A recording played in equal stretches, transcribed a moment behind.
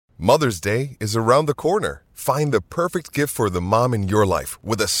Mother's Day is around the corner. Find the perfect gift for the mom in your life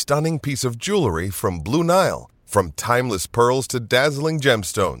with a stunning piece of jewelry from Blue Nile. From timeless pearls to dazzling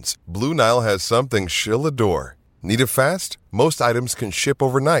gemstones, Blue Nile has something she'll adore. Need it fast? Most items can ship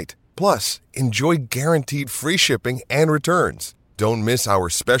overnight. Plus, enjoy guaranteed free shipping and returns. Don't miss our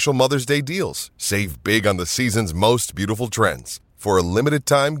special Mother's Day deals. Save big on the season's most beautiful trends. For a limited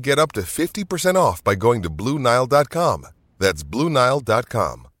time, get up to 50% off by going to BlueNile.com. That's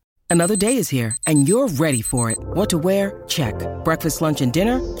BlueNile.com. Another day is here, and you're ready for it. What to wear? Check. Breakfast, lunch, and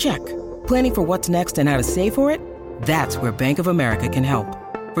dinner? Check. Planning for what's next and how to save for it? That's where Bank of America can help.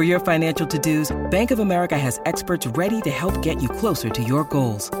 For your financial to-dos, Bank of America has experts ready to help get you closer to your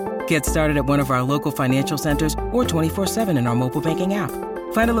goals. Get started at one of our local financial centers or 24/7 in our mobile banking app.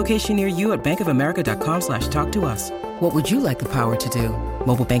 Find a location near you at bankofamerica.com/talktous. What would you like the power to do?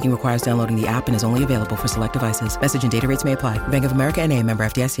 Mobile banking requires downloading the app and is only available for select devices. Message and data rates may apply. Bank of America N.A., member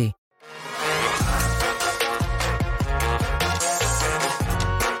FDIC.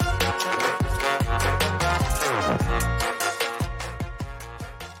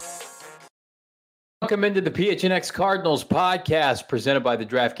 Welcome into the PHNX Cardinals podcast presented by the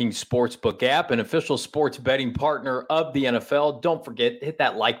DraftKings Sportsbook app, an official sports betting partner of the NFL. Don't forget, hit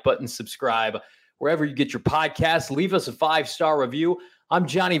that like button, subscribe wherever you get your podcasts. Leave us a 5-star review. I'm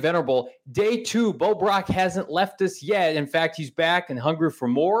Johnny Venerable. Day 2, Bo Brock hasn't left us yet. In fact, he's back and hungry for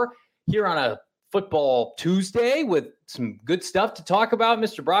more here on a Football Tuesday with some good stuff to talk about.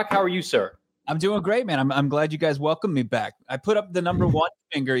 Mr. Brock, how are you, sir? I'm doing great, man. I'm glad you guys welcomed me back. I put up the number 1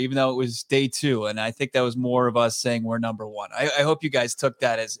 finger, even though it was day 2, and I think that was more of us saying we're number 1. I hope you guys took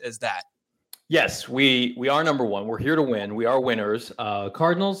that as that. Yes, we are number 1. We're here to win. We are winners.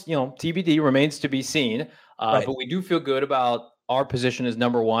 Cardinals, TBD remains to be seen. Right. But we do feel good about our position as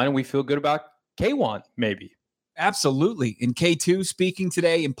number 1, and we feel good about K1, maybe. Absolutely. In K2, speaking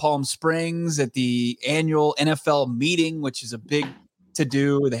today in Palm Springs at the annual NFL meeting, which is a big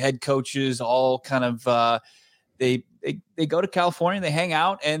to-do. The head coaches all kind of they go to California, they hang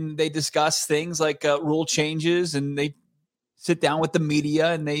out, and they discuss things like rule changes, and they sit down with the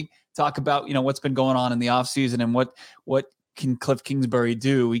media, and they talk about, what's been going on in the offseason and what can Cliff Kingsbury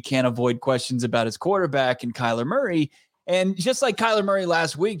do. He can't avoid questions about his quarterback and Kyler Murray. And just like Kyler Murray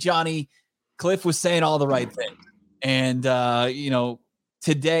last week, Johnny, Cliff was saying all the right things. And,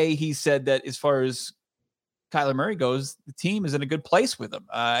 today he said that as far as Kyler Murray goes, the team is in a good place with him.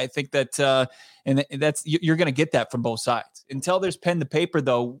 I think that, and that's, you're going to get that from both sides. Until there's pen to paper,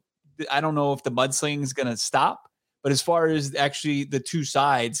 though, I don't know if the mudslinging is going to stop. But as far as actually the two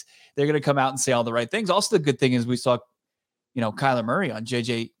sides, they're going to come out and say all the right things. Also, the good thing is we saw, Kyler Murray on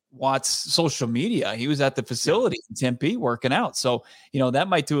JJ Watt's social media. He was at the facility in Tempe working out. So, that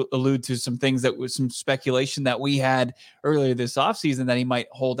might allude to some things that was some speculation that we had earlier this offseason that he might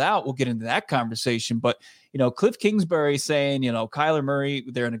hold out. We'll get into that conversation. But, Cliff Kingsbury saying, Kyler Murray,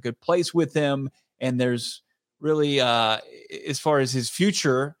 they're in a good place with him. And there's really, as far as his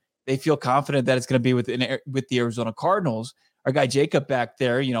future, they feel confident that it's going to be with the Arizona Cardinals. Our guy Jacob back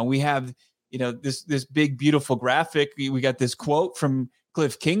there, we have, this big, beautiful graphic. We got this quote from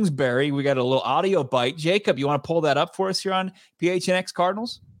Cliff Kingsbury. We got a little audio bite. Jacob, you want to pull that up for us here on PHNX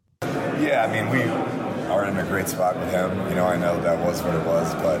Cardinals? Yeah, we are in a great spot with him. I know that was what it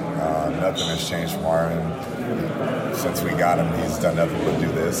was, but nothing has changed from our end. Since we got him, he's done nothing but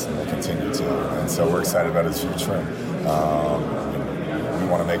do this, and will continue to. And so we're excited about his future. We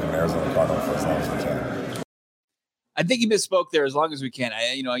want to make him an Arizona Cardinal for as long as we can. I think he misspoke there, as long as we can.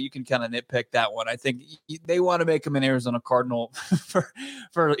 You can kind of nitpick that one. I think they want to make him an Arizona Cardinal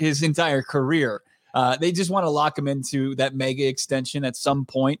for his entire career. They just want to lock him into that mega extension at some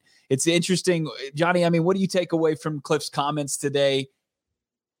point. It's interesting, Johnny. What do you take away from Cliff's comments today?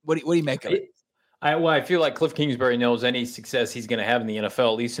 What do you make of it? I feel like Cliff Kingsbury knows any success he's going to have in the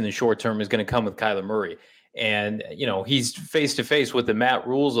NFL, at least in the short term, is going to come with Kyler Murray. And, he's face-to-face with the Matt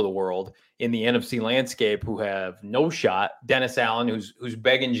Rules of the world in the NFC landscape who have no shot. Dennis Allen, who's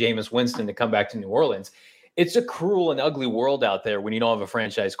begging Jameis Winston to come back to New Orleans. It's a cruel and ugly world out there when you don't have a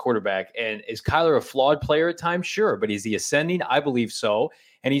franchise quarterback. And is Kyler a flawed player at times? Sure. But is he ascending? I believe so.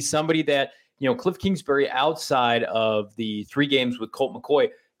 And he's somebody that, Cliff Kingsbury, outside of the 3 games with Colt McCoy,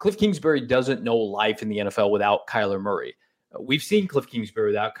 Cliff Kingsbury doesn't know life in the NFL without Kyler Murray. We've seen Cliff Kingsbury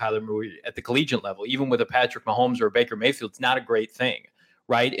without Kyler Murray at the collegiate level, even with a Patrick Mahomes or a Baker Mayfield. It's not a great thing,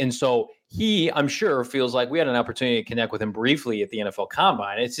 right? And so he, I'm sure, feels like we had an opportunity to connect with him briefly at the NFL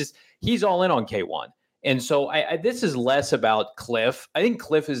Combine. It's just he's all in on K1. And so this is less about Cliff. I think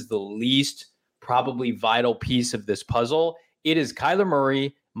Cliff is the least probably vital piece of this puzzle. It is Kyler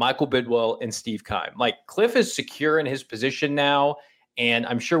Murray, Michael Bidwell, and Steve Keim. Like, Cliff is secure in his position now. And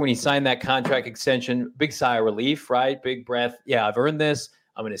I'm sure when he signed that contract extension, big sigh of relief, right? Big breath. Yeah, I've earned this.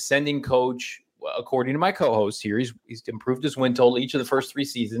 I'm an ascending coach. Well, according to my co-host here, he's improved his win total each of the first 3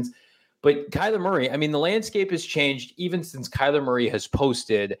 seasons. But Kyler Murray, I mean, the landscape has changed even since Kyler Murray has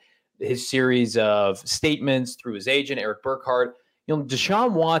posted his series of statements through his agent, Eric Burkhart.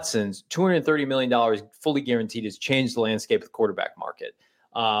 Deshaun Watson's $230 million fully guaranteed has changed the landscape of the quarterback market.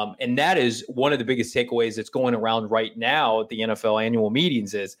 And that is one of the biggest takeaways that's going around right now at the NFL annual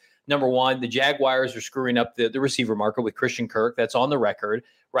meetings is, number one, the Jaguars are screwing up the receiver market with Christian Kirk. That's on the record,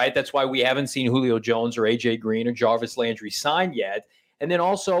 right? That's why we haven't seen Julio Jones or A.J. Green or Jarvis Landry sign yet. And then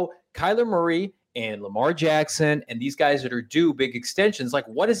also Kyler Murray and Lamar Jackson and these guys that are due big extensions, like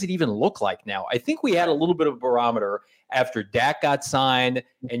what does it even look like now? I think we had a little bit of a barometer after Dak got signed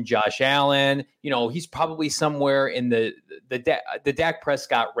and Josh Allen. He's probably somewhere in the Dak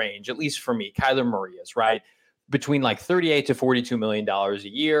Prescott range, at least for me. Kyler Murray is, right? Between like $38 to $42 million a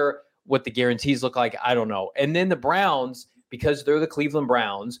year. What the guarantees look like, I don't know. And then the Browns, because they're the Cleveland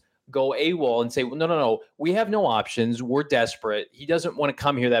Browns, go AWOL and say, well, no, we have no options. We're desperate. He doesn't want to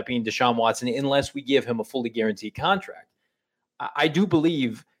come here, that being Deshaun Watson, unless we give him a fully guaranteed contract. I do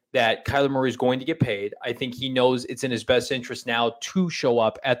believe that Kyler Murray is going to get paid. I think he knows it's in his best interest now to show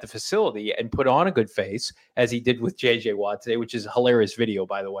up at the facility and put on a good face, as he did with J.J. Watt today, which is a hilarious video,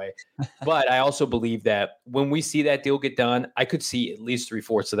 by the way. But I also believe that when we see that deal get done, I could see at least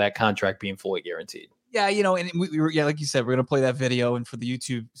 3/4 of that contract being fully guaranteed. Yeah, and like you said, we're going to play that video. And for the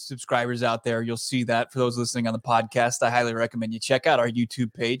YouTube subscribers out there, you'll see that. For those listening on the podcast, I highly recommend you check out our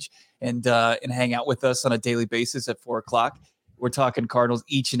YouTube page and hang out with us on a daily basis at 4:00. We're talking Cardinals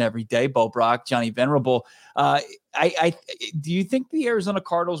each and every day. Bo Brock, Johnny Venerable. Do you think the Arizona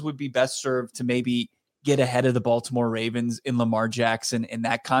Cardinals would be best served to maybe get ahead of the Baltimore Ravens in Lamar Jackson in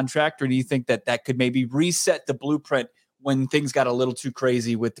that contract? Or do you think that could maybe reset the blueprint when things got a little too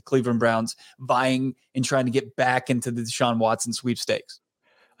crazy with the Cleveland Browns vying and trying to get back into the Deshaun Watson sweepstakes?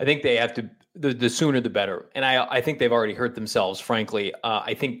 I think they have to, the sooner the better. And I think they've already hurt themselves, frankly.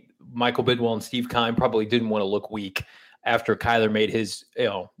 I think Michael Bidwell and Steve Keim probably didn't want to look weak after Kyler made his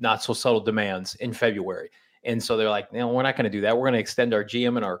not so subtle demands in February. And so they're like, no, we're not going to do that. We're going to extend our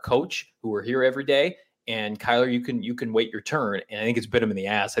GM and our coach who are here every day. And Kyler, you can wait your turn. And I think it's bit them in the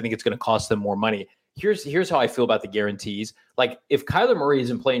ass. I think it's going to cost them more money. Here's how I feel about the guarantees. Like if Kyler Murray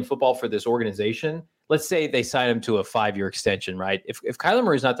isn't playing football for this organization, let's say they sign him to a 5-year extension, right? If Kyler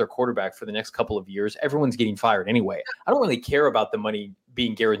Murray is not their quarterback for the next couple of years, everyone's getting fired anyway. I don't really care about the money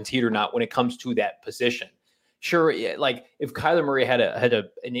being guaranteed or not when it comes to that position. Sure, like if Kyler Murray had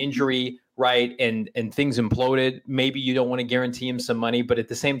an injury, right, and things imploded, maybe you don't want to guarantee him some money, but at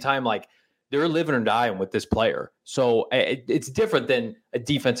the same time, like they're living or dying with this player. So it's different than a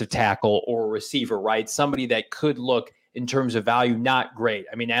defensive tackle or a receiver, right? Somebody that could look in terms of value not great.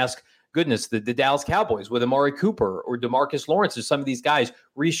 I mean, ask goodness the Dallas Cowboys with Amari Cooper or DeMarcus Lawrence or some of these guys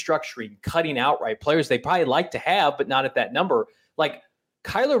restructuring, cutting outright players they probably like to have, but not at that number. Like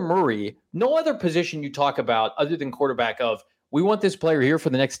Kyler Murray, no other position you talk about other than quarterback of, we want this player here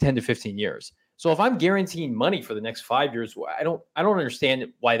for the next 10 to 15 years. So if I'm guaranteeing money for the next 5 years, I don't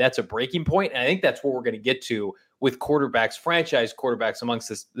understand why that's a breaking point. And I think that's what we're going to get to with quarterbacks, franchise quarterbacks amongst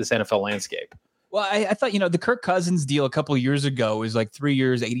this NFL landscape. Well, I thought, the Kirk Cousins deal a couple of years ago was like 3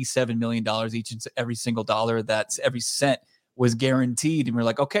 years, $87 million each, and every single dollar, that's every cent was guaranteed. And we're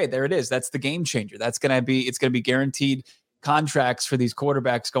like, okay, there it is. That's the game changer. It's going to be guaranteed contracts for these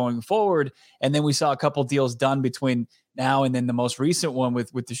quarterbacks going forward. And then we saw a couple deals done between now and then the most recent one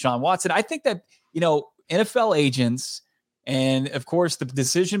with Deshaun Watson. I think that, NFL agents and of course the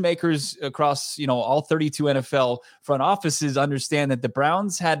decision makers across, all 32 NFL front offices understand that the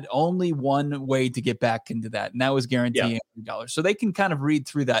Browns had only one way to get back into that. And that was guaranteeing $100. So they can kind of read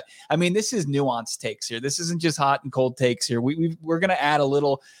through that. I mean, this is nuanced takes here. This isn't just hot and cold takes here. We're going to add a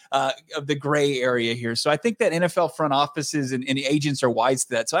little of the gray area here. So I think that NFL front offices and agents are wise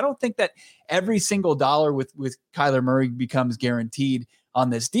to that. So I don't think that every single dollar with Kyler Murray becomes guaranteed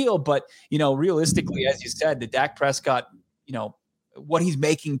on this deal. But, realistically, as you said, the Dak Prescott, what he's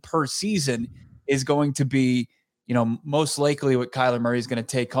making per season is going to be, most likely what Kyler Murray is going to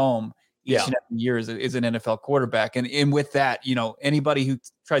take home each and every year is an NFL quarterback. And with that, anybody who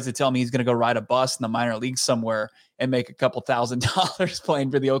tries to tell me he's going to go ride a bus in the minor leagues somewhere and make a couple $1,000 playing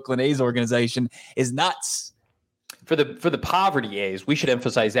for the Oakland A's organization is nuts. For the poverty A's, we should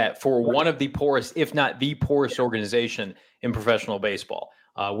emphasize that for one of the poorest, if not the poorest organization in professional baseball,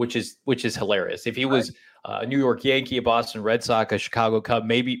 which is hilarious. If he was a New York Yankee, a Boston Red Sox, a Chicago Cub,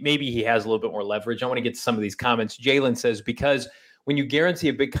 maybe he has a little bit more leverage. I want to get to some of these comments. Jalen says, because when you guarantee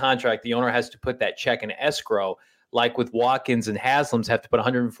a big contract, the owner has to put that check in escrow. like with Watkins and Haslam's, have to put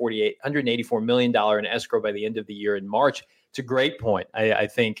 $184 million in escrow by the end of the year in March. It's a great point. I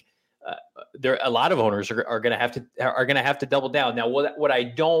think there a lot of owners are going to have to double down. Now, what I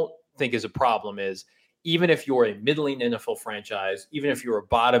don't think is a problem is, even if you're a middling NFL franchise, even if you're a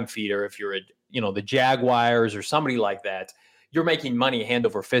bottom feeder, if you're the Jaguars or somebody like that, you're making money hand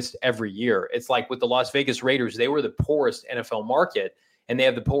over fist every year. It's like with the Las Vegas Raiders, they were the poorest NFL market, and they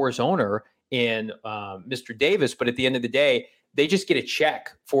have the poorest owner in Mr. Davis. But at the end of the day, they just get a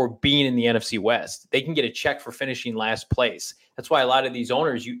check for being in the NFC West. They can get a check for finishing last place. That's why a lot of these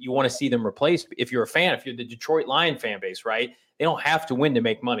owners, you want to see them replaced. If you're a fan, if you're the Detroit Lion fan base, right? They don't have to win to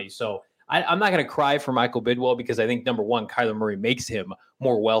make money. So I'm not going to cry for Michael Bidwell, because I think, number one, Kyler Murray makes him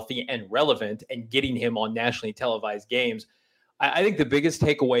more wealthy and relevant, and getting him on nationally televised games. I think the biggest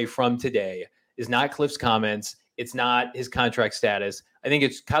takeaway from today is not Cliff's comments. It's not his contract status. I think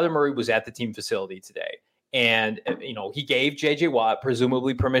it's Kyler Murray was at the team facility today. And, he gave J.J. Watt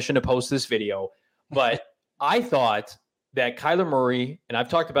presumably permission to post this video. But I thought that Kyler Murray, and I've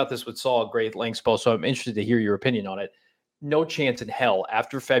talked about this with Saul at great lengths, Paul, so I'm interested to hear your opinion on it. No chance in hell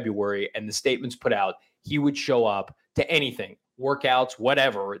after February and the statements put out, he would show up to anything, workouts,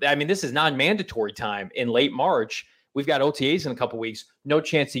 whatever. I mean, this is non-mandatory time in late March. We've got OTAs in a couple weeks. No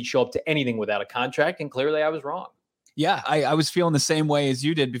chance he'd show up to anything without a contract. And clearly I was wrong. Yeah, I was feeling the same way as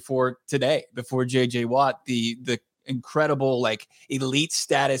you did before J.J. Watt, the incredible elite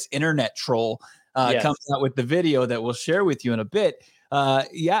status internet troll comes out with the video that we'll share with you in a bit.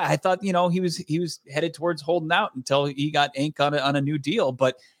 I thought, he was headed towards holding out until he got ink on a new deal,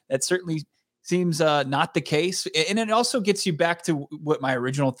 but that certainly seems not the case. And it also gets you back to what my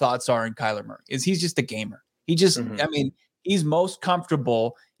original thoughts are in Kyler Murray is he's just a gamer. He just, he's most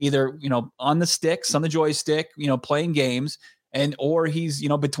comfortable either, on the sticks, on the joystick, playing games, or he's,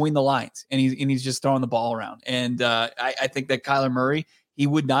 between the lines and he's just throwing the ball around. And I think that Kyler Murray, he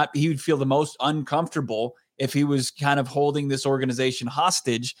would feel the most uncomfortable if he was kind of holding this organization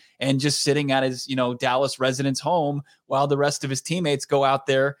hostage and just sitting at his, Dallas residence home while the rest of his teammates go out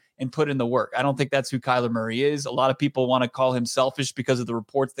there and put in the work. I don't think that's who Kyler Murray is. A lot of people want to call him selfish because of the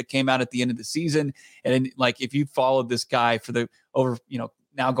reports that came out at the end of the season. And if you followed this guy for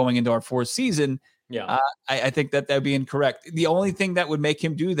now going into our fourth season, I think that would be incorrect. The only thing that would make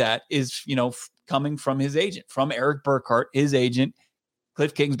him do that is, coming from his agent, from Eric Burkhart, his agent,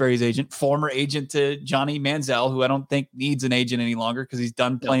 Cliff Kingsbury's agent, former agent to Johnny Manziel, who I don't think needs an agent any longer because he's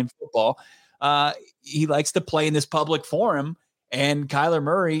done playing football. He likes to play in this public forum, and Kyler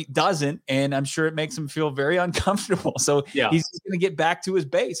Murray doesn't, and I'm sure it makes him feel very uncomfortable. So he's going to get back to his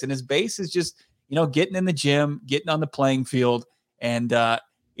base, and his base is just, getting in the gym, getting on the playing field, and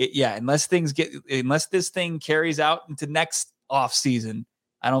unless this thing carries out into next off season,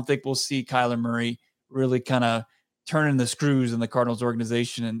 I don't think we'll see Kyler Murray really kind of turning the screws in the Cardinals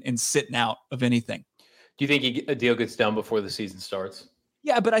organization and sitting out of anything. Do you think a deal gets done before the season starts?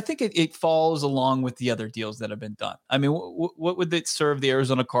 Yeah, but I think it falls along with the other deals that have been done. I mean, what would it serve the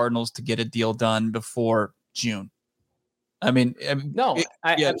Arizona Cardinals to get a deal done before June?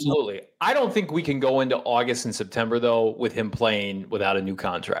 Absolutely. I don't think we can go into August and September, though, with him playing without a new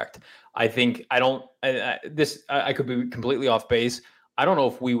contract. I could be completely off base. I don't know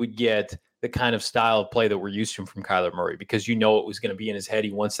if we would get the kind of style of play that we're used to from Kyler Murray, because it was going to be in his head.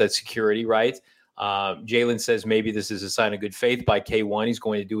 He wants that security, right? Jalen says maybe this is a sign of good faith by K1. He's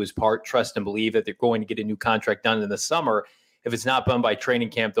going to do his part, trust and believe that they're going to get a new contract done in the summer. If it's not done by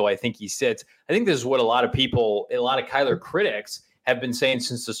training camp, though, I think he sits. I think this is what a lot of Kyler critics have been saying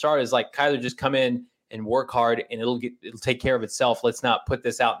since the start is Kyler, just come in and work hard and it'll take care of itself. Let's not put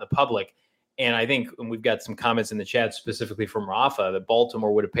this out in the public. And I think, and we've got some comments in the chat specifically from Rafa, that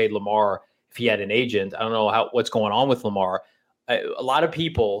Baltimore would have paid Lamar if he had an agent. I don't know what's going on with Lamar. A lot of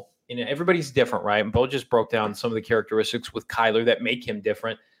people, everybody's different, right? And Bo just broke down some of the characteristics with Kyler that make him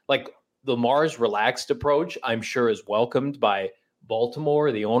different. Lamar's relaxed approach, I'm sure, is welcomed by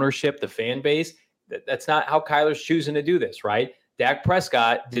Baltimore, the ownership, the fan base. That's not how Kyler's choosing to do this, right? Dak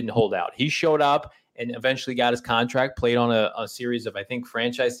Prescott didn't hold out. He showed up and eventually got his contract, played on a series of, I think,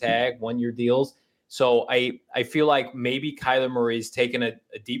 franchise tag, 1-year deals. So I feel like maybe Kyler Murray's taking a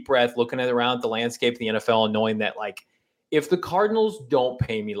deep breath, looking around at the landscape of the NFL and knowing that, if the Cardinals don't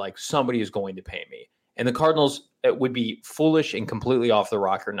pay me, somebody is going to pay me. And the Cardinals, it would be foolish and completely off the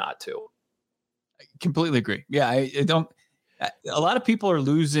rocker not to. I completely agree. Yeah, I don't. A lot of people are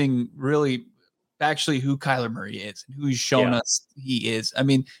losing really actually who Kyler Murray is and who he's shown us he is. I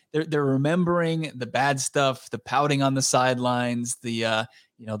mean, they're remembering the bad stuff, the pouting on the sidelines, the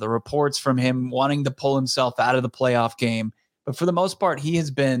reports from him wanting to pull himself out of the playoff game. But for the most part, he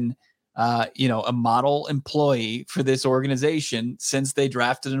has been a model employee for this organization since they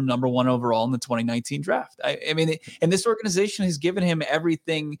drafted him number 1 overall in the 2019 draft. I mean, and this organization has given him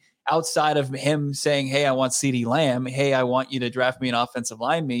everything outside of him saying, hey, I want CeeDee Lamb. Hey, I want you to draft me an offensive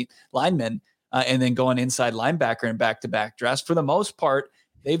lineman, and then going inside linebacker in back-to-back drafts. For the most part,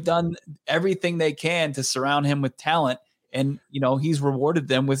 they've done everything they can to surround him with talent. And, he's rewarded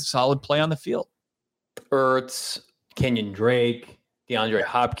them with solid play on the field. Ertz, Kenyon Drake, DeAndre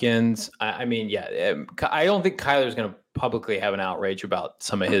Hopkins. I don't think Kyler's going to publicly have an outrage about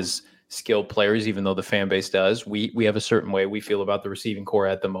some of his skilled players, even though the fan base does. We have a certain way we feel about the receiving core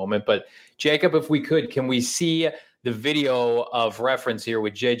at the moment. But Jacob, if we could, can we see the video of reference here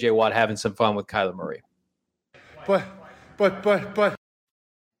with J.J. Watt having some fun with Kyler Murray? But.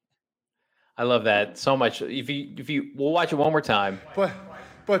 I love that so much. We'll watch it one more time. But.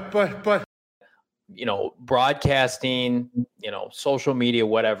 Broadcasting, social media,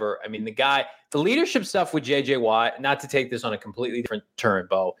 whatever. I mean, the leadership stuff with J.J. Watt, not to take this on a completely different turn,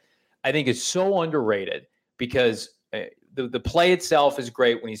 Bo, I think is so underrated because the play itself is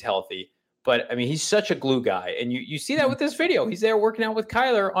great when he's healthy. But, I mean, he's such a glue guy. And you see that with this video. He's there working out with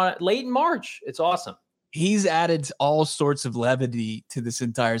Kyler late in March. It's awesome. He's added all sorts of levity to this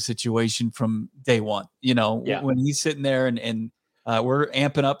entire situation from day one. When he's sitting there and we're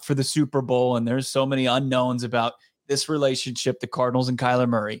amping up for the Super Bowl and there's so many unknowns about this relationship, the Cardinals and Kyler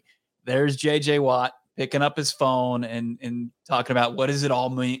Murray. There's J.J. Watt picking up his phone and talking about what does it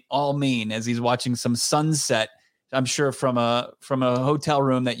all mean as he's watching some sunset, I'm sure from a hotel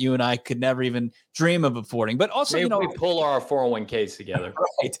room that you and I could never even dream of affording. But also, maybe we pull our 401ks together.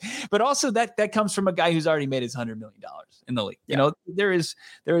 Right. But also that comes from a guy who's already made his $100 million in the league. Yeah. There is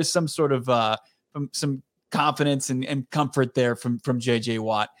some sort of some confidence and comfort there from J.J.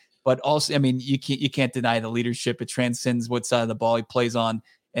 Watt. But also, I mean, you can't deny the leadership. It transcends what side of the ball he plays on.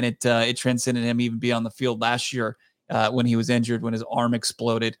 And it transcended him even beyond the field last year when he was injured, when his arm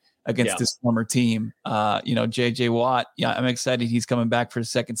exploded against his former team. J.J. Watt, I'm excited he's coming back for his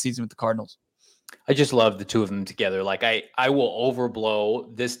second season with the Cardinals. I just love the two of them together. Like I will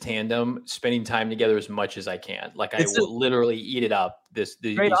overblow this tandem, spending time together as much as I can. Like I will literally eat it up. These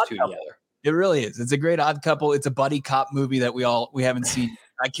two together. It really is. It's a great odd couple. It's a buddy cop movie that we haven't seen.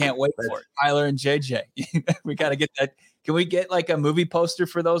 I can't wait for it. Kyler and JJ. We got to get that. Can we get like a movie poster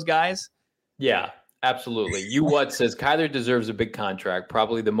for those guys? Yeah, absolutely. What says Kyler deserves a big contract,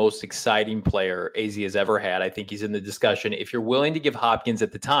 probably the most exciting player AZ has ever had. I think he's in the discussion. If you're willing to give Hopkins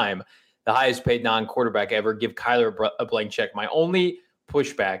at the time the highest paid non-quarterback ever, give Kyler a blank check. My only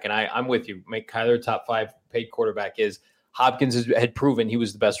pushback, and I'm with you, make Kyler a top 5 paid quarterback, is Hopkins had proven he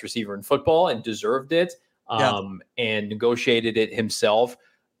was the best receiver in football and deserved it and negotiated it himself.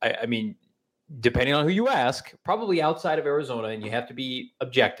 I mean, depending on who you ask, probably outside of Arizona, and you have to be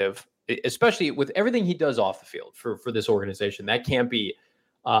objective, especially with everything he does off the field for this organization. That can't be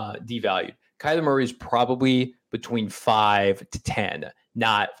devalued. Kyler Murray is probably between 5 to 10,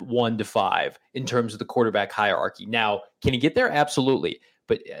 not 1 to 5 in terms of the quarterback hierarchy. Now, can he get there? Absolutely.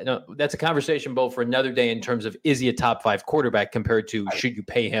 But that's a conversation, Bo, for another day in terms of is he a top 5 quarterback compared to should you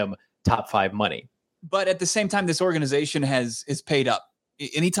pay him top 5 money? But at the same time, this organization is paid up.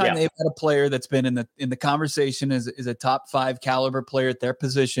 Anytime they've had a player that's been in the conversation is a top 5 caliber player at their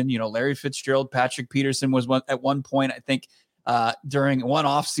position, Larry Fitzgerald, Patrick Peterson was at one point, I think during one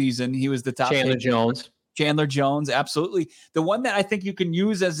off season, he was the top. Chandler Jones. Absolutely. The one that I think you can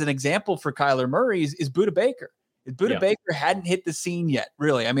use as an example for Kyler Murray is Budda Baker. Baker hadn't hit the scene yet,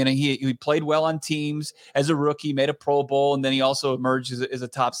 really. I mean, he played well on teams as a rookie, made a Pro Bowl, and then he also emerged as a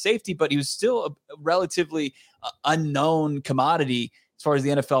top safety, but he was still a relatively unknown commodity as far as the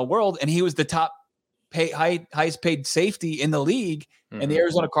NFL world, and he was the top highest paid safety in the league, and the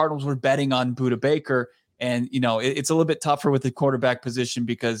Arizona Cardinals were betting on Budda Baker, and it's a little bit tougher with the quarterback position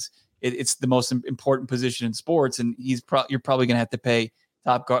because it's the most important position in sports, and you're probably going to have to pay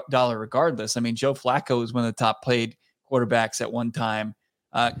top dollar regardless. I mean, Joe Flacco was one of the top paid quarterbacks at one time.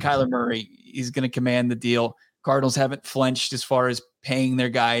 Kyler Murray, he's going to command the deal. Cardinals haven't flinched as far as paying their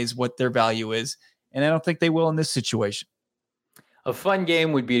guys what their value is, and I don't think they will in this situation. A fun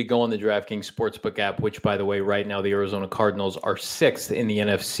game would be to go on the DraftKings Sportsbook app, which, by the way, right now the Arizona Cardinals are 6th in the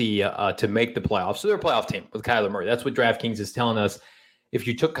NFC to make the playoffs. So they're a playoff team with Kyler Murray. That's what DraftKings is telling us. If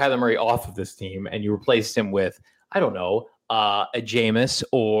you took Kyler Murray off of this team and you replaced him with, I don't know, a Jameis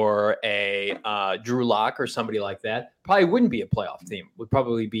or a Drew Lock or somebody like that, probably wouldn't be a playoff team. Would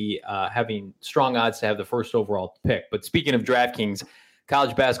probably be having strong odds to have the first overall pick. But speaking of DraftKings,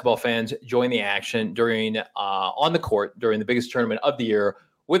 college basketball fans join the action on the court during the biggest tournament of the year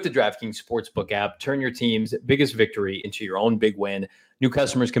with the DraftKings Sportsbook app. Turn your team's biggest victory into your own big win. New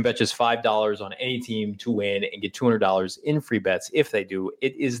customers can bet just $5 on any team to win and get $200 in free bets if they do.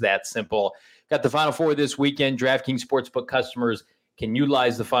 It is that simple. Got the Final Four this weekend. DraftKings Sportsbook customers can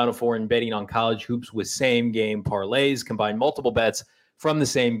utilize the Final Four in betting on college hoops with same-game parlays. Combine multiple bets from the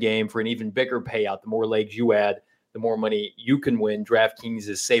same game for an even bigger payout. The more legs you add, the more money you can win. DraftKings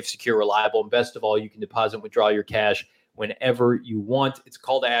is safe, secure, reliable, and best of all, you can deposit and withdraw your cash whenever you want. It's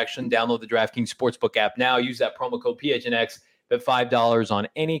call to action. Download the DraftKings Sportsbook app now. Use that promo code PHNX. Bet $5 on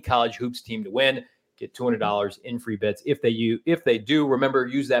any college hoops team to win. Get $200 in free bets if they do. Remember,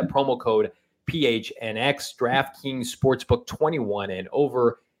 use that promo code PHNX. DraftKings Sportsbook 21 and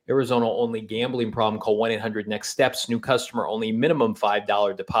over. Arizona only. Gambling problem? Call 1-800-NEXT-STEPS. New customer only. Minimum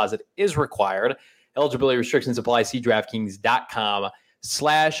 $5 deposit is required. Eligibility restrictions apply. See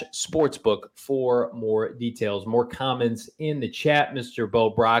DraftKings.com/sportsbook for more details. More comments in the chat. Mr. Bo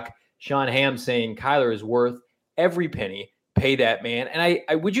Brock, Sean Ham saying Kyler is worth every penny. Pay that man. And I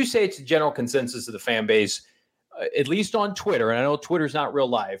would you say it's a general consensus of the fan base, at least on Twitter, and I know Twitter's not real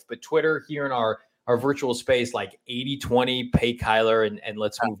life, but Twitter here in our virtual space, like 80-20, pay Kyler and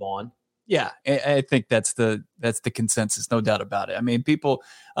let's move on. Yeah, I think that's the consensus, no doubt about it. I mean, people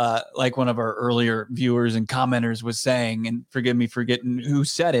like one of our earlier viewers and commenters was saying, and forgive me for forgetting who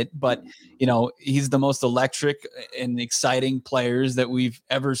said it, but he's the most electric and exciting players that we've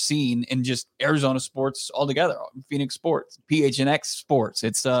ever seen in just Arizona sports altogether, Phoenix sports, PHNX sports.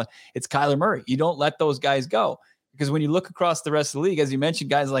 It's Kyler Murray. You don't let those guys go, because when you look across the rest of the league, as you mentioned,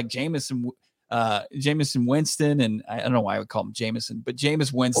 guys like Jameis Winston, and I don't know why I would call him Jameson, but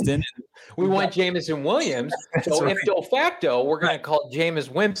Jameis Winston. We want Jameson Williams. So right. If de facto, we're going to call Jameis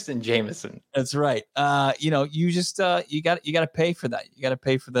Winston Jameson. That's right. You just you got to pay for that. You got to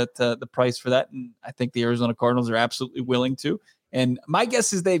pay for that, the price for that. And I think the Arizona Cardinals are absolutely willing to. And my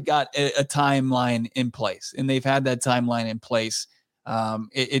guess is they've got a timeline in place, and they've had that timeline in place.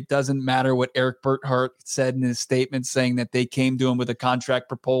 It doesn't matter what Eric Burkhart said in his statement, saying that they came to him with a contract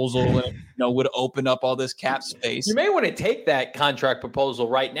proposal and would open up all this cap space. You may want to take that contract proposal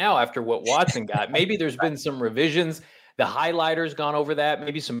right now after what Watson got. Maybe there's been some revisions. The highlighter's gone over that.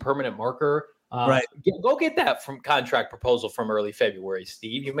 Maybe some permanent marker. Right. Go get that from contract proposal from early February,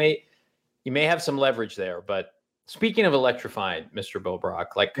 Steve. You may have some leverage there. But speaking of electrifying, Mr. Bo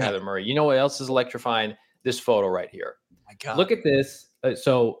Brock, like Kyler Murray, you know what else is electrifying? This photo right here. My God. Look at this.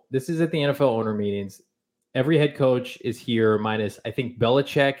 So this is at the NFL owner meetings. Every head coach is here, minus I think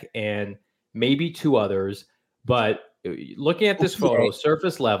Belichick and maybe two others. But looking at this photo,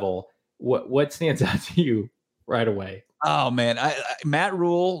 surface level, what stands out to you right away? Oh man, Matt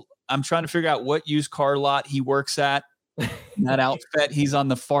Rule. I'm trying to figure out what used car lot he works at. That outfit. He's on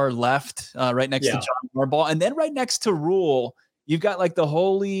the far left, right next to John Harbaugh, and then right next to Rule, you've got like the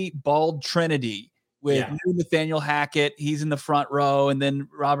holy bald trinity. With Nathaniel Hackett, he's in the front row, and then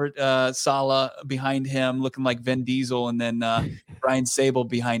Robert Saleh behind him, looking like Vin Diesel, and then Brian Sable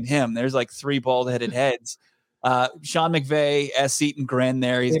behind him. There's like three bald-headed heads. Sean McVay, S. Eaton grin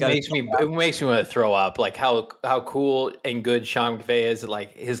there. It makes me want to throw up. Like how cool and good Sean McVay is.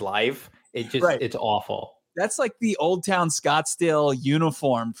 Like his life, it's awful. That's like the Old Town Scottsdale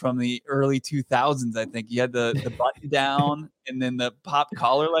uniform from the early 2000s, I think. You had the button down and then the pop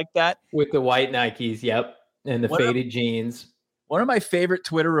collar like that. With the white Nikes, yep, and the faded jeans. One of my favorite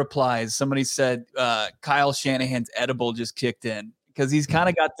Twitter replies, somebody said Kyle Shanahan's edible just kicked in, because he's kind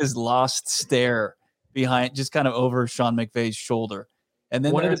of got this lost stare behind, just kind of over Sean McVay's shoulder. And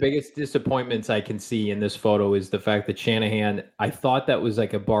then one of the biggest disappointments I can see in this photo is the fact that Shanahan, I thought that was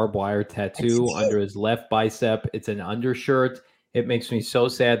like a barbed wire tattoo under his left bicep. It's an undershirt. It makes me so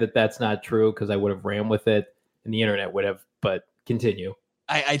sad that that's not true, because I would have ran with it and the internet would have, but continue.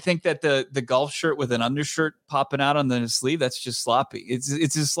 I think that the golf shirt with an undershirt popping out on the sleeve, that's just sloppy. It's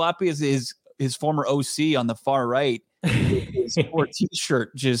as sloppy as his former OC on the far right, his sport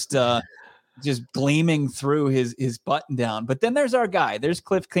t-shirt, just gleaming through his button down. But then there's our guy. There's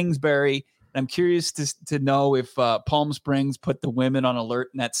Cliff Kingsbury. I'm curious to know if Palm Springs put the women on alert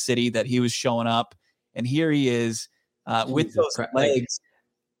in that city that he was showing up. And here he is with those legs.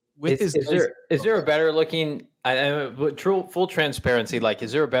 Is there a better looking, full transparency, like,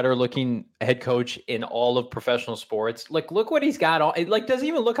 is there a better looking head coach in all of professional sports? Like, look what he's got on. It doesn't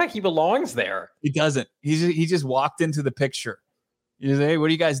even look like he belongs there. He doesn't. He just walked into the picture. You say, hey, what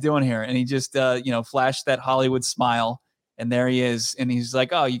are you guys doing here? And he just, flashed that Hollywood smile, and there he is. And he's like,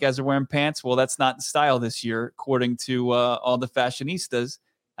 oh, you guys are wearing pants? Well, that's not in style this year, according to all the fashionistas.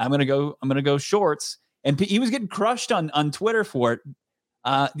 I'm going to go shorts. And he was getting crushed on Twitter for it.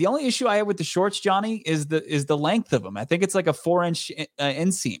 The only issue I have with the shorts, Johnny, is the length of them. I think it's like a 4-inch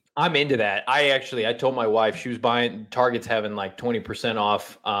inseam. I'm into that. I told my wife, she was buying, Target's having like 20%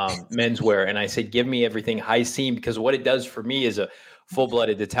 off menswear. And I said, give me everything high seam, because what it does for me as a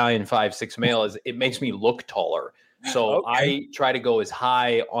full-blooded Italian 5'6" male is it makes me look taller. So I try to go as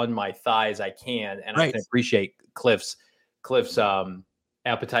high on my thigh as I can. And I can appreciate Cliff's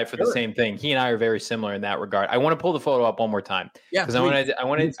appetite for the same thing. He and I are very similar in that regard. I want to pull the photo up one more time. Yeah, because I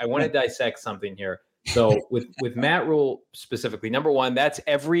want to dissect something here. So with Matt Rhule specifically, number one, that's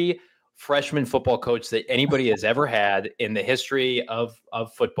every freshman football coach that anybody has ever had in the history of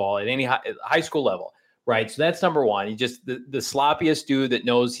football at any high school level, right? So that's number one. He just the sloppiest dude that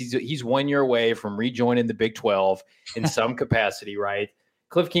knows he's 1 year away from rejoining the Big 12 in some capacity, right?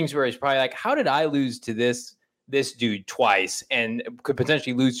 Cliff Kingsbury is probably like, how did I lose to this dude twice and could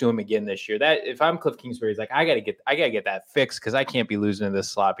potentially lose to him again this year? That if I'm Cliff Kingsbury, he's like, I gotta get that fixed, because I can't be losing to this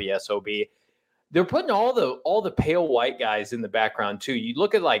sloppy SOB. They're putting all the pale white guys in the background too. You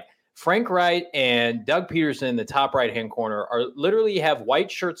look at like Frank Wright and Doug Peterson in the top right-hand corner are literally have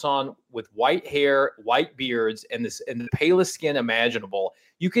white shirts on with white hair, white beards, and the palest skin imaginable.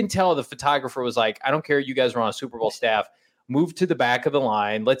 You can tell the photographer was like, I don't care, you guys are on a Super Bowl staff, move to the back of the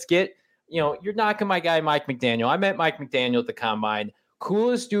line. Let's get, you're knocking my guy, Mike McDaniel. I met Mike McDaniel at the Combine.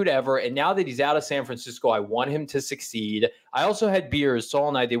 Coolest dude ever. And now that he's out of San Francisco, I want him to succeed. I also had beers. Saul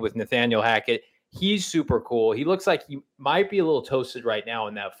and I did with Nathaniel Hackett. He's super cool. He looks like he might be a little toasted right now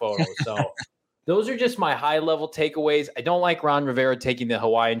in that photo. So those are just my high-level takeaways. I don't like Ron Rivera taking the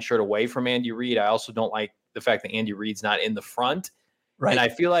Hawaiian shirt away from Andy Reid. I also don't like the fact that Andy Reid's not in the front. Right. And I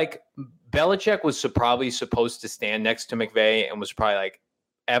feel like Belichick was probably supposed to stand next to McVay and was probably like,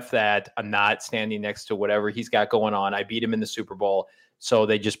 F that. I'm not standing next to whatever he's got going on. I beat him in the Super Bowl. So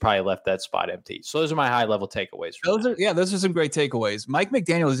they just probably left that spot empty. So those are my high-level takeaways. Those are some great takeaways. Mike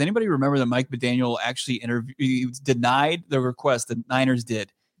McDaniel, does anybody remember that Mike McDaniel actually denied the request that Niners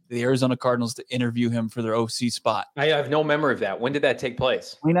did, the Arizona Cardinals, to interview him for their OC spot? I have no memory of that. When did that take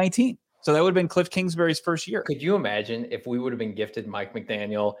place? 2019. So that would have been Cliff Kingsbury's first year. Could you imagine if we would have been gifted Mike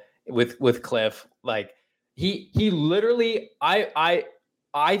McDaniel with Cliff? Like he literally,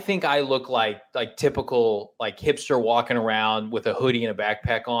 I think I look like typical like hipster walking around with a hoodie and a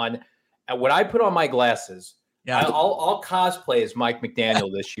backpack on. And when I put on my glasses, I'll cosplay as Mike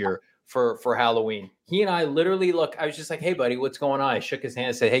McDaniel this year for Halloween. He and I literally I was just like, hey buddy, what's going on? I shook his hand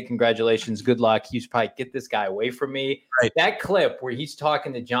and said, hey, congratulations. Good luck. He's probably, get this guy away from me. Right. That clip where he's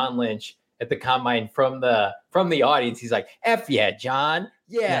talking to John Lynch at the Combine from the audience, he's like, F yeah, John.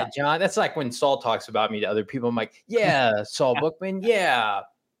 Yeah, John. That's like when Saul talks about me to other people. I'm like, yeah, Saul Bookman. Yeah.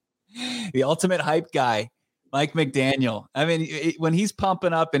 The ultimate hype guy, Mike McDaniel. I mean, when he's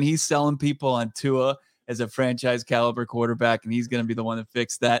pumping up and he's selling people on Tua as a franchise caliber quarterback, and he's going to be the one to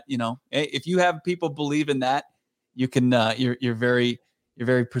fix that, if you have people believe in that, you can, you're very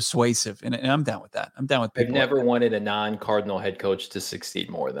persuasive. And I'm down with that. I'm down with people. I've never wanted a non-Cardinal head coach to succeed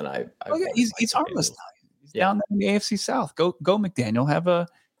more than I've he's harmless now. He's down there in the AFC South. Go McDaniel. Have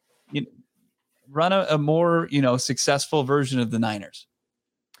run a more, successful version of the Niners.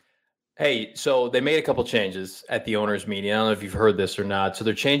 Hey, so they made a couple changes at the owners' meeting. I don't know if you've heard this or not. So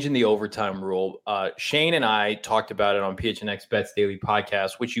they're changing the overtime rule. Shane and I talked about it on PHNX Bets Daily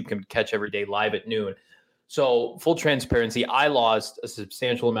Podcast, which you can catch every day live at noon. So full transparency, I lost a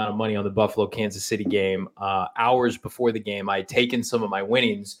substantial amount of money on the Buffalo-Kansas City game. Hours before the game, I had taken some of my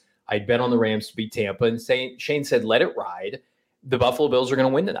winnings. I'd bet on the Rams to beat Tampa, and Shane said, let it ride. The Buffalo Bills are going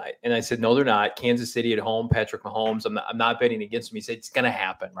to win tonight. And I said, no, they're not. Kansas City at home, Patrick Mahomes. I'm not betting against him. He said, it's going to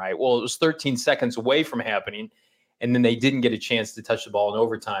happen, right? Well, it was 13 seconds away from happening, and then they didn't get a chance to touch the ball in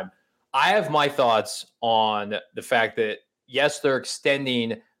overtime. I have my thoughts on the fact that, yes, they're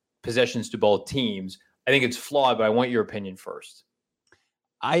extending possessions to both teams. I think it's flawed, but I want your opinion first.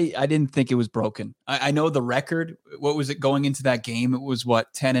 I didn't think it was broken. I know the record. What was it going into that game? It was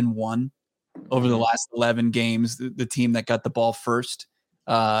 10-1. Over the last 11 games, the team that got the ball first,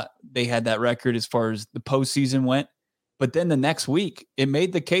 they had that record as far as the postseason went. But then the next week, it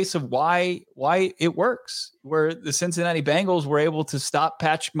made the case of why it works, where the Cincinnati Bengals were able to stop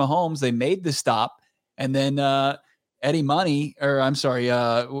Patrick Mahomes. They made the stop, and then Eric,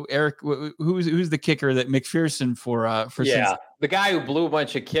 who's the kicker that McPherson for Cincinnati. The guy who blew a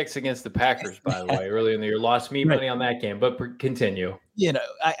bunch of kicks against the Packers, by the way, earlier in the year, lost me money on that game. But continue.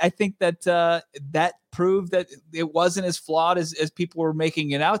 I think that that proved that it wasn't as flawed as people were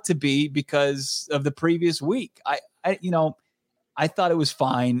making it out to be because of the previous week. I thought it was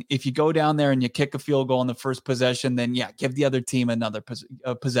fine. If you go down there and you kick a field goal in the first possession, then give the other team another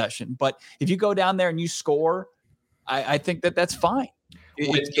possession. But if you go down there and you score, I think that's fine.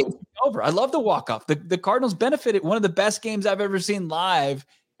 It's over. I love the walk-off. The Cardinals benefited. One of the best games I've ever seen live,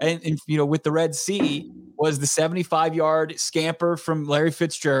 and with the Red Sea, was the 75-yard scamper from Larry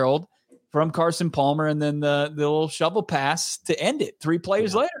Fitzgerald from Carson Palmer, and then the little shovel pass to end it 3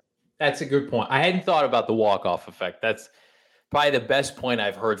 plays later. That's a good point. I hadn't thought about the walk-off effect. That's probably the best point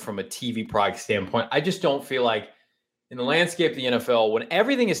I've heard from a TV product standpoint. I just don't feel like in the landscape of the NFL, when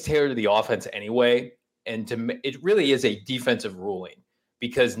everything is tailored to the offense anyway, and it really is a defensive ruling,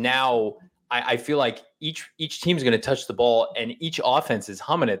 because now I feel like each team is going to touch the ball and each offense is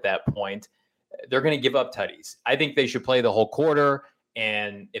humming at that point. They're going to give up tutties. I think they should play the whole quarter,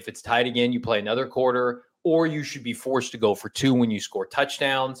 and if it's tied again, you play another quarter, or you should be forced to go for 2 when you score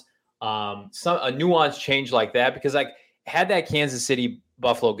touchdowns. A nuanced change like that, because like had that Kansas City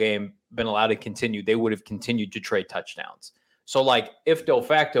Buffalo game been allowed to continue, they would have continued to trade touchdowns. So like if de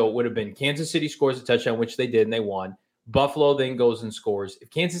facto it would have been Kansas City scores a touchdown, which they did and they won. Buffalo then goes and scores. If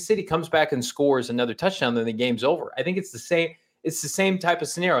Kansas City comes back and scores another touchdown, then the game's over. I think it's the same. It's the same type of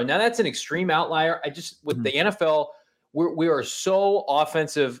scenario. Now that's an extreme outlier. With the NFL, we are so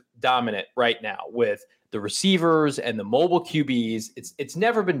offensive dominant right now with the receivers and the mobile QBs. It's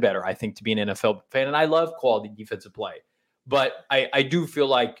never been better, I think, to be an NFL fan. And I love quality defensive play. But I do feel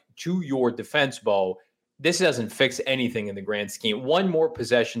like, to your defense, Bo, this doesn't fix anything in the grand scheme. One more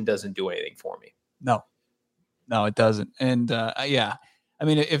possession doesn't do anything for me. No, it doesn't. And I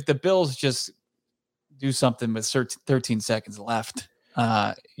mean, if the Bills just do something with 13 seconds left.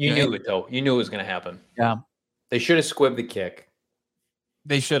 You knew it, though. You knew it was going to happen. Yeah. They should have squibbed the kick.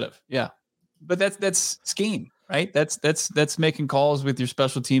 They should have. Yeah. But that's scheme, right? That's making calls with your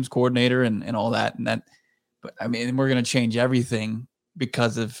special teams coordinator and all that. But I mean, we're going to change everything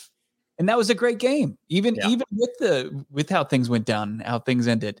because of, and that was a great game. Even with how things went down, how things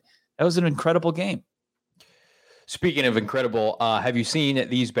ended. That was an incredible game. Speaking of incredible, have you seen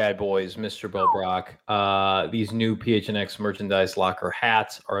these bad boys, Mr. Bo Brock? These new PHNX merchandise locker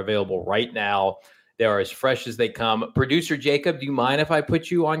hats are available right now. They are as fresh as they come. Producer Jacob, do you mind if I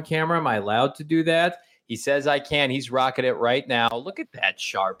put you on camera? Am I allowed to do that? He says I can. He's rocking it right now. Look at that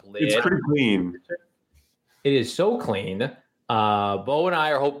sharp lid. It's pretty clean. It is so clean. Bo and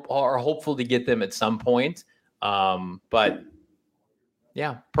I are hopeful to get them at some point. But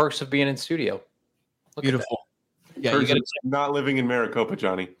yeah, perks of being in studio. Look Beautiful. Yeah, you gotta not living in Maricopa,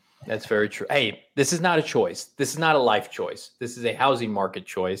 Johnny. That's very true. Hey, this is not a choice. This is not a life choice. This is a housing market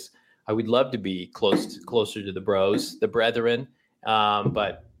choice. I would love to be closer to the bros, the brethren,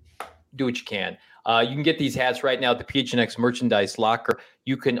 but do what you can. You can get these hats right now at the PHNX merchandise locker.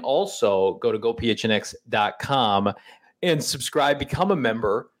 You can also go to gophnx.com and subscribe, become a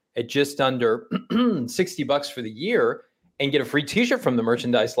member at just under $60 for the year, and get a free t-shirt from the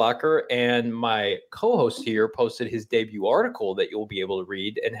merchandise locker. And my co-host here posted his debut article that you'll be able to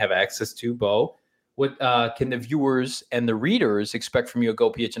read and have access to. Bo, what can the viewers and the readers expect from you at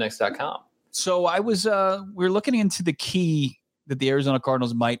gophnx.com? So we're looking into the key that the Arizona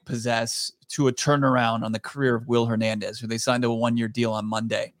Cardinals might possess to a turnaround on the career of Will Hernandez, who they signed a 1-year deal on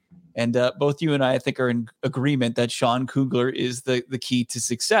Monday. And both you and I think, are in agreement that Sean Kugler is the key to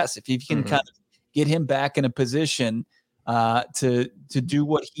success. If you can kind of get him back in a position to do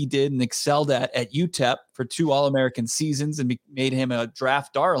what he did and excelled at UTEP for 2 All-American seasons and made him a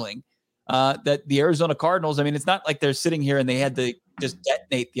draft darling, that the Arizona Cardinals, I mean, it's not like they're sitting here and they had to just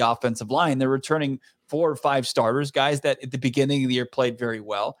detonate the offensive line. They're returning 4 or 5 starters, guys that at the beginning of the year played very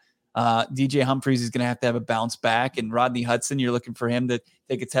well. DJ Humphries is going to have a bounce back, and Rodney Hudson, you're looking for him to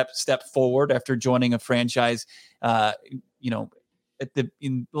take a step forward after joining a franchise,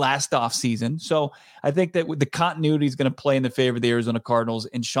 in last off season. So I think that with the continuity is going to play in the favor of the Arizona Cardinals,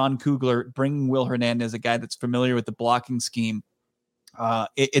 and Sean Kugler bringing Will Hernandez, a guy that's familiar with the blocking scheme,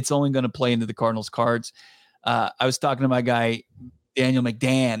 it's only going to play into the Cardinals' cards. I was talking to my guy, Daniel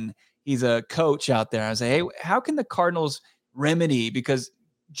McDan. He's a coach out there. I was like, hey, how can the Cardinals remedy? Because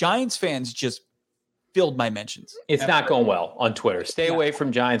Giants fans just filled my mentions. It's not going well on Twitter. Stay away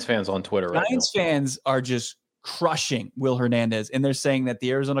from Giants fans on Twitter. Giants fans are just crushing Will Hernandez, and they're saying that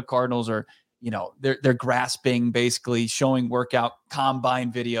the Arizona Cardinals are, they're grasping, basically showing workout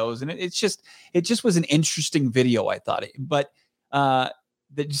combine videos, and it just was an interesting video, I thought. But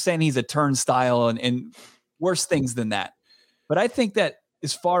they're just saying he's a turnstile and worse things than that. But I think that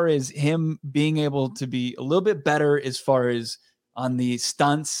as far as him being able to be a little bit better as far as on the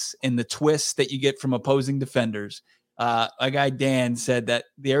stunts and the twists that you get from opposing defenders, a guy, Dan, said that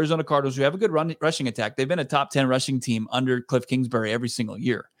the Arizona Cardinals, who have a good rushing attack, they've been a top 10 rushing team under Cliff Kingsbury every single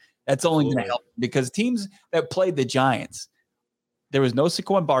year. That's only going to help, because teams that played the Giants, there was no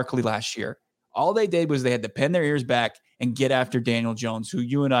Saquon Barkley last year. All they did was they had to pin their ears back and get after Daniel Jones, who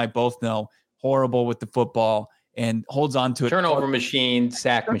you and I both know horrible with the football and holds on to it. Turnover machine,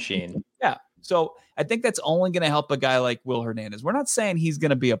 sack machine. Yeah. So I think that's only going to help a guy like Will Hernandez. We're not saying he's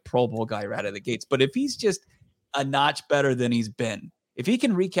going to be a Pro Bowl guy right out of the gates, but if he's just a notch better than he's been, if he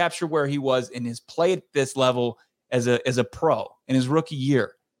can recapture where he was in his play at this level as a pro in his rookie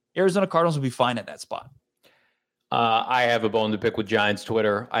year, Arizona Cardinals will be fine at that spot. I have a bone to pick with Giants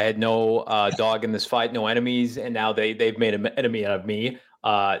Twitter. I had no dog in this fight, no enemies, and now they've made an enemy out of me.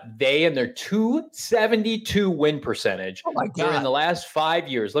 They and their 272 win percentage during the last 5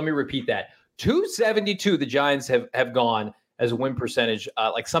 years. Let me repeat that. 272, the Giants have gone as a win percentage,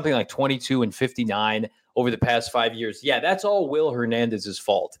 like something like 22 and 59 over the past 5 years. Yeah, that's all Will Hernandez's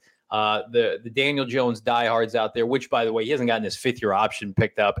fault. The Daniel Jones diehards out there, which, by the way, he hasn't gotten his fifth-year option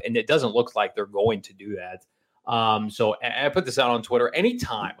picked up, and it doesn't look like they're going to do that. So I put this out on Twitter.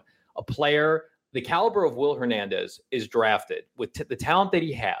 Anytime a player the caliber of Will Hernandez is drafted with the talent that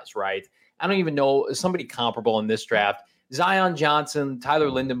he has, right? I don't even know somebody comparable in this draft. Zion Johnson, Tyler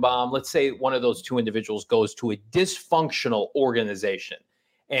Lindenbaum, let's say one of those two individuals goes to a dysfunctional organization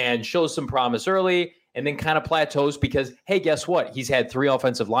and shows some promise early and then kind of plateaus because, hey, guess what? He's had 3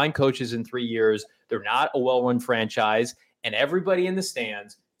 offensive line coaches in 3 years. They're not a well-run franchise. And everybody in the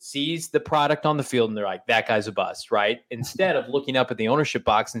stands sees the product on the field and they're like, that guy's a bust, right? Instead of looking up at the ownership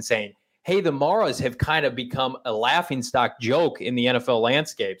box and saying, hey, the Maras have kind of become a laughingstock joke in the NFL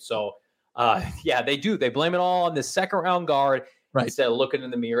landscape. So, yeah, they do. They blame it all on the second-round guard instead of looking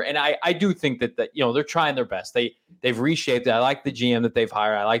in the mirror. And I do think that they're trying their best. They've reshaped it. I like the GM that they've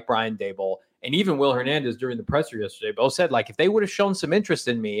hired. I like Brian Daboll. And even Will Hernandez during the presser yesterday both said, like, if they would have shown some interest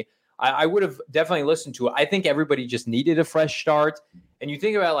in me, I would have definitely listened to it. I think everybody just needed a fresh start. And you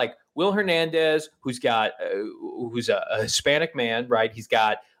think about, like, Will Hernandez, who's a Hispanic man, right? He's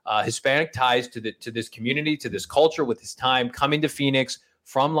got Hispanic ties to this community, to this culture with his time coming to Phoenix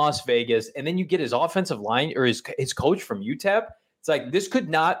from Las Vegas. And then you get his offensive line or his coach from UTEP. It's like, this could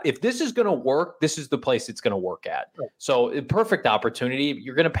not, if this is going to work, this is the place it's going to work at. Right. So a perfect opportunity.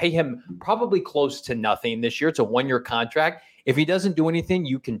 You're going to pay him probably close to nothing this year. It's a 1-year contract. If he doesn't do anything,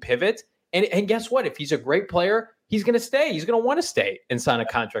 you can pivot. And guess what? If he's a great player, he's going to stay. He's going to want to stay and sign a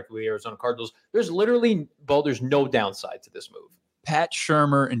contract with the Arizona Cardinals. There's no downside to this move. Pat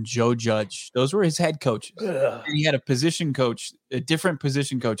Shurmur and Joe Judge, those were his head coaches. And he had a different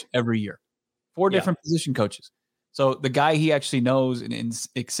position coach every year. 4 different position coaches. So the guy he actually knows and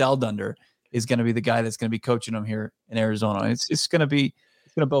excelled under is going to be the guy that's going to be coaching him here in Arizona. It's going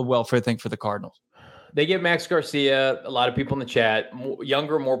to bode well for the Cardinals. They get Max Garcia, a lot of people in the chat,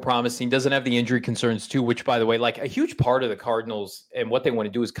 younger, more promising, doesn't have the injury concerns too, which, by the way, like a huge part of the Cardinals and what they want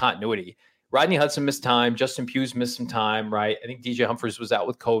to do is continuity. Rodney Hudson missed time. Justin Pugh's missed some time, right? I think DJ Humphries was out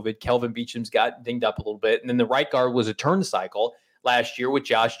with COVID. Kelvin Beacham's got dinged up a little bit. And then the right guard was a turn cycle last year with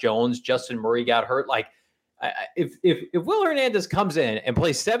Josh Jones. Justin Murray got hurt. Like, if Will Hernandez comes in and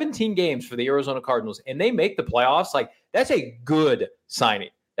plays 17 games for the Arizona Cardinals and they make the playoffs, like, that's a good signing.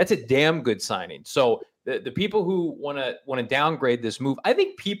 That's a damn good signing. So the people who want to downgrade this move, I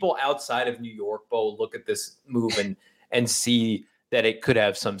think people outside of New York, Bo, look at this move and see that it could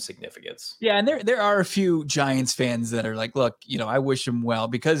have some significance. Yeah, and there are a few Giants fans that are like, look, I wish him well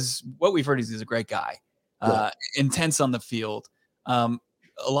because what we've heard is he's a great guy, intense on the field.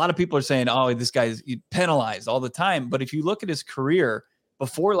 A lot of people are saying, oh, this guy's penalized all the time. But if you look at his career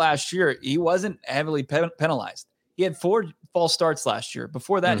before last year, he wasn't heavily penalized. He had 4 false starts last year.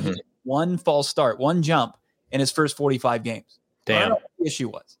 Before that, he had 1 false start, 1 jump in his first 45 games. Damn. I don't know what the issue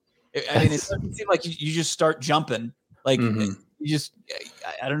was. I mean, it doesn't seem like you just start jumping. Like,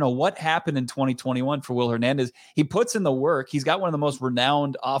 I don't know what happened in 2021 for Will Hernandez. He puts in the work. He's got one of the most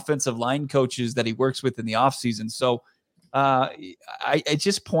renowned offensive line coaches that he works with in the offseason. So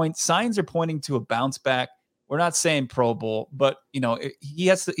signs are pointing to a bounce back. We're not saying Pro Bowl, but he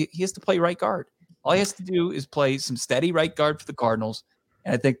has to play right guard. All he has to do is play some steady right guard for the Cardinals,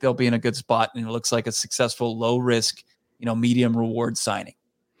 and I think they'll be in a good spot. And it looks like a successful, low risk, medium reward signing.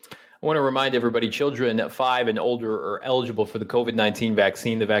 I want to remind everybody, children 5 and older are eligible for the COVID-19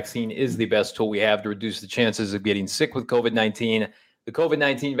 vaccine. The vaccine is the best tool we have to reduce the chances of getting sick with COVID-19. The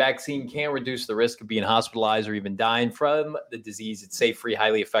COVID-19 vaccine can reduce the risk of being hospitalized or even dying from the disease. It's safe, free,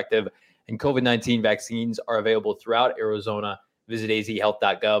 highly effective, and COVID-19 vaccines are available throughout Arizona. Visit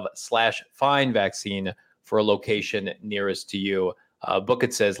azhealth.gov/find vaccine for a location nearest to you. Book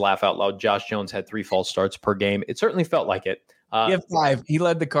It says, laugh out loud, Josh Jones had 3 false starts per game. It certainly felt like it. He had 5. He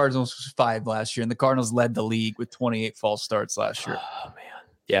led the Cardinals with 5 last year, and the Cardinals led the league with 28 false starts last year. Oh man,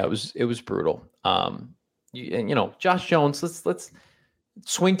 yeah, it was brutal. Josh Jones, let's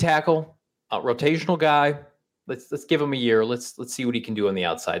swing tackle, rotational guy. let's give him a year. Let's see what he can do on the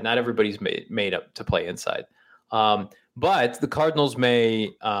outside. Not everybody's made up to play inside. But the Cardinals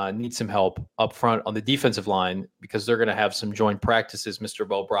may need some help up front on the defensive line because they're going to have some joint practices, Mr.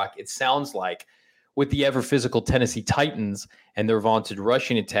 Bo Brock. It sounds like with the ever physical Tennessee Titans and their vaunted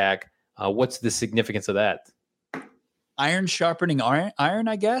rushing attack. What's the significance of that? Iron sharpening iron,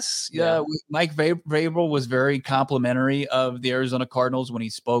 I guess. Yeah. Mike Vrabel was very complimentary of the Arizona Cardinals when he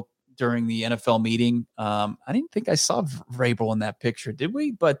spoke during the NFL meeting. I didn't think I saw Vrabel in that picture, did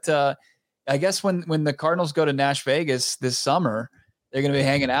we? But I guess when the Cardinals go to Nash Vegas this summer, they're going to be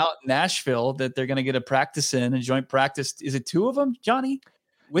hanging out in Nashville, that they're going to get a practice in, a joint practice. Is it 2 of them, Johnny?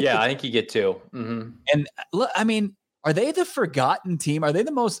 I think you get 2. Mm-hmm. And look, I mean, are they the forgotten team? Are they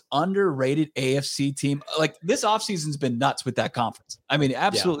the most underrated AFC team? Like, this offseason's been nuts with that conference. I mean,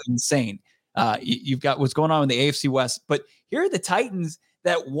 absolutely insane. You've got what's going on in the AFC West. But here are the Titans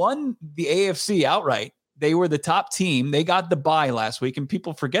that won the AFC outright. They were the top team. They got the bye last week, and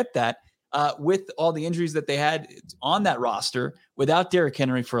people forget that with all the injuries that they had on that roster without Derrick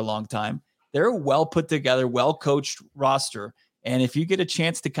Henry for a long time. They're a well put together, well coached roster. And if you get a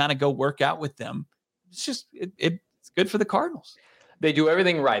chance to kind of go work out with them, it's just it's good for the Cardinals. They do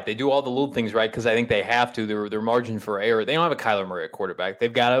everything right. They do all the little things right because I think they have to. Their margin for error. They don't have a Kyler Murray at quarterback.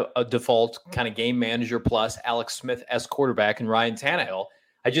 They've got a default kind of game manager plus Alex Smith-esque quarterback and Ryan Tannehill.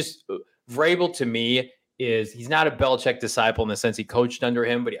 Vrabel to me he's not a Belichick disciple in the sense he coached under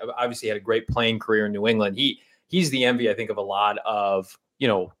him, but he obviously had a great playing career in New England. He's the envy, I think, of a lot of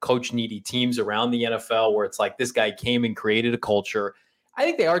coach needy teams around the NFL where it's like this guy came and created a culture. I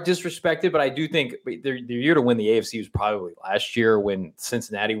think they are disrespected, but I do think their year to win the AFC was probably last year when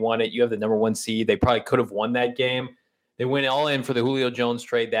Cincinnati won it. You have the number 1 seed. They probably could have won that game. They went all in for the Julio Jones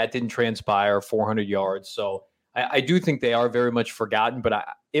trade. That didn't transpire, 400 yards. So I do think they are very much forgotten, but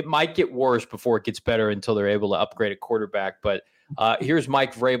it might get worse before it gets better until they're able to upgrade a quarterback. But here's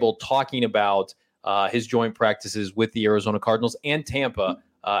Mike Vrabel talking about his joint practices with the Arizona Cardinals and Tampa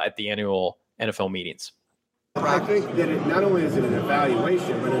at the annual NFL meetings. I think that not only is it an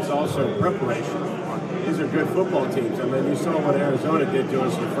evaluation, but it's also preparation. These are good football teams. I mean, you saw what Arizona did to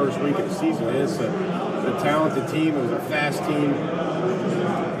us the first week of the season. It's a talented team. It was a fast team.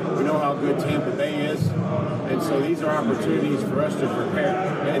 We know how good Tampa Bay is. And so these are opportunities for us to prepare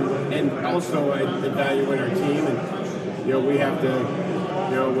and also evaluate our team. And, we have to,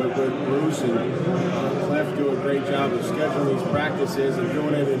 with Bruce and Cliff do a great job of scheduling these practices and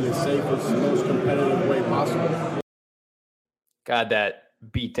doing it in the safest, most competitive way possible. God, that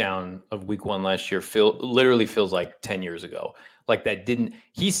beatdown of week 1 last year literally feels like 10 years ago. Like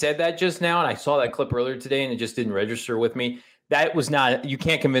he said that just now, and I saw that clip earlier today, and it just didn't register with me. That was not, you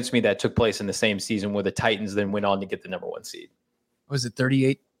can't convince me that took place in the same season where the Titans then went on to get the number 1 seed. Was it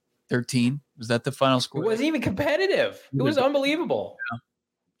 38-13? Was that the final score? It wasn't even competitive. It was unbelievable. Yeah.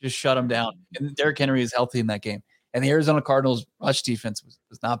 Just shut them down. And Derrick Henry is healthy in that game. And the Arizona Cardinals rush defense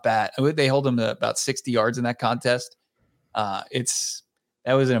was not bad. They hold them to about 60 yards in that contest. That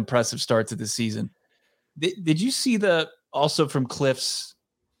was an impressive start to the season. Did you see also from Cliff's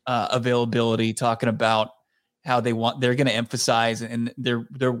availability talking about how they're going to emphasize and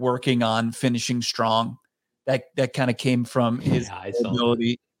they're working on finishing strong? That kind of came from his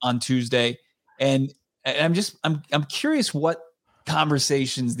ability on Tuesday. And I'm curious what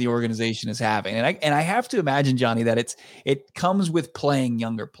conversations the organization is having. And I have to imagine, Johnny, that it comes with playing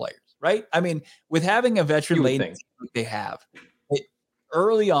younger players, right? I mean, with having a veteran laden team like they have,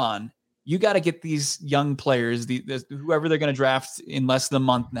 early on, you got to get these young players, whoever they're going to draft in less than a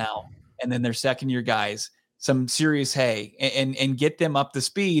month now, and then their second-year guys, some serious hay, and get them up to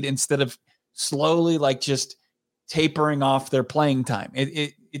speed instead of slowly just tapering off their playing time.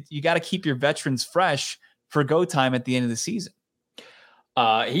 You got to keep your veterans fresh for go time at the end of the season.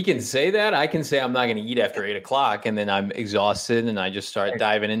 He can say that. I can say I'm not going to eat after 8:00, and then I'm exhausted, and I just start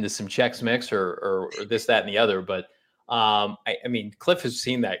diving into some Chex Mix or this, that, and the other. But I mean, Cliff has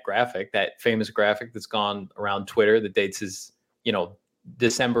seen that graphic, that famous graphic that's gone around Twitter that dates his,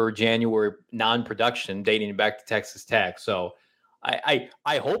 December, January non-production, dating back to Texas Tech. So I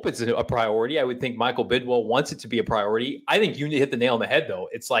hope it's a priority. I would think Michael Bidwell wants it to be a priority. I think you hit the nail on the head, though.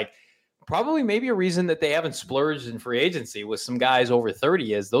 It's like probably maybe a reason that they haven't splurged in free agency with some guys over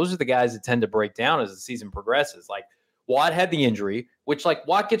 30 is those are the guys that tend to break down as the season progresses. Like Watt had the injury, which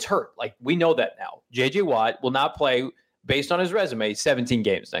Watt gets hurt. Like we know that now. JJ Watt will not play based on his resume 17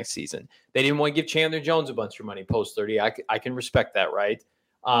 games next season. They didn't want to give Chandler Jones a bunch of money post 30. I can respect that, right?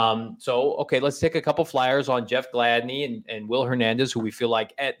 So, okay, let's take a couple flyers on Jeff Gladney and Will Hernandez, who we feel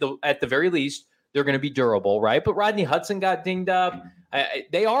like at the very least, they're going to be durable, right? But Rodney Hudson got dinged up.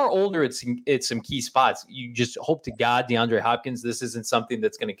 They are older at some key spots. You just hope to God DeAndre Hopkins, this isn't something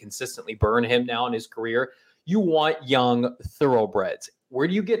that's going to consistently burn him now in his career. You want young thoroughbreds. Where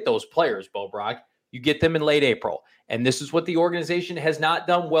do you get those players, Bo Brock? You get them in late April. And this is what the organization has not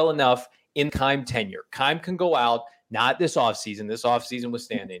done well enough in Keim tenure. Keim can go out, not this offseason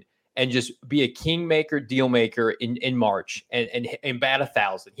withstanding, and just be a kingmaker, deal maker in March and bat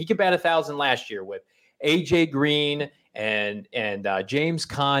 1,000. He could bat 1,000 last year with A.J. Green and James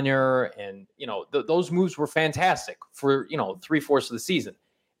Conner. And, those moves were fantastic for, 3/4 of the season.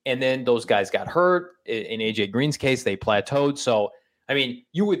 And then those guys got hurt. In A.J. Green's case, they plateaued. So, I mean,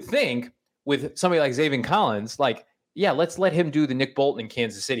 you would think with somebody like Zaven Collins, let's let him do the Nick Bolton in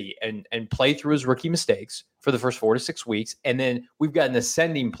Kansas City and play through his rookie mistakes for the first 4 to 6 weeks. And then we've got an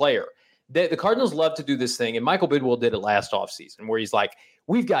ascending player. The Cardinals love to do this thing, and Michael Bidwell did it last offseason, where he's like,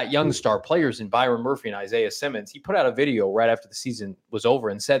 we've got young star players in Byron Murphy and Isaiah Simmons. He put out a video right after the season was over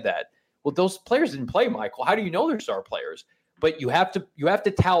and said that. Well, those players didn't play, Michael. How do you know they're star players? But you have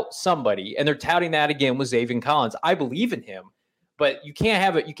to tout somebody, and they're touting that again with Zaven Collins. I believe in him, but you can't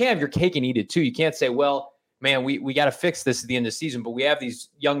have it. You can't have your cake and eat it too. You can't say, well, man, we got to fix this at the end of the season, but we have these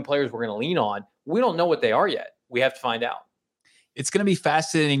young players we're going to lean on. We don't know what they are yet. We have to find out. It's going to be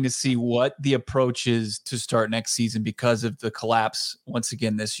fascinating to see what the approach is to start next season because of the collapse once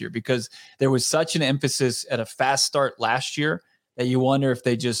again this year, because there was such an emphasis at a fast start last year that you wonder if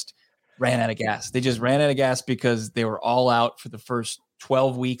they just ran out of gas. They just ran out of gas because they were all out for the first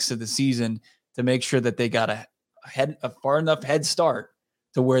 12 weeks of the season to make sure that they got a far enough head start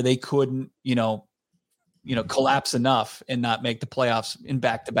to where they couldn't, collapse enough and not make the playoffs in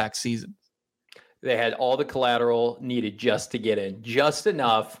back-to-back seasons. They had all the collateral needed just to get in, just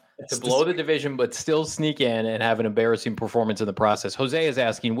enough to blow the division, but still sneak in and have an embarrassing performance in the process. Jose is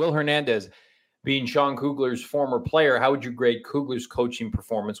asking, Will Hernandez, being Sean Kugler's former player, how would you grade Kugler's coaching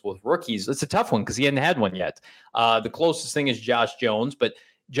performance with rookies? It's a tough one because he hadn't had one yet. The closest thing is Josh Jones, but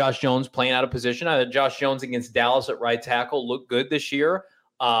Josh Jones playing out of position. Josh Jones against Dallas at right tackle looked good this year.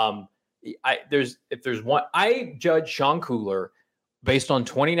 I judge Sean Kugler based on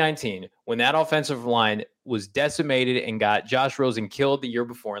 2019, when that offensive line was decimated and got Josh Rosen killed the year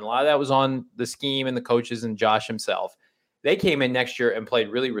before. And a lot of that was on the scheme and the coaches and Josh himself. They came in next year and played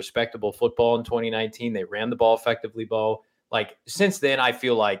really respectable football in 2019. They ran the ball effectively, Bo. Since then, I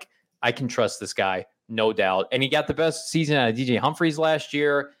feel like I can trust this guy, no doubt. And he got the best season out of DJ Humphries last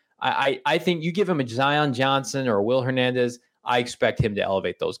year. I think you give him a Zion Johnson or a Will Hernandez, I expect him to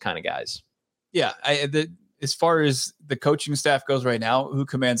elevate those kind of guys. Yeah, as far as the coaching staff goes right now, who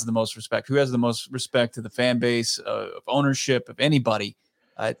commands the most respect? Who has the most respect to the fan base, of ownership, of anybody?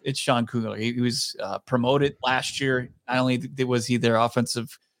 It's Sean Kugler. He was promoted last year. Not only was he their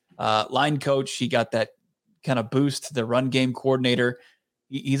offensive line coach, he got that kind of boost to the run game coordinator.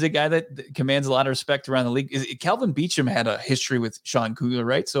 He's a guy that commands a lot of respect around the league. Calvin Beachum had a history with Sean Kugler,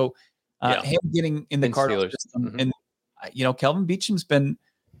 right? So him getting in the Cardinals system, and Calvin Beacham's been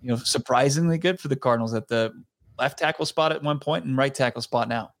surprisingly good for the Cardinals at the left tackle spot at one point and right tackle spot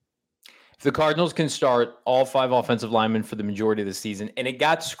now. If the Cardinals can start all 5 offensive linemen for the majority of the season, and it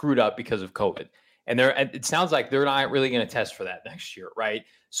got screwed up because of COVID, and it sounds like they're not really going to test for that next year, right?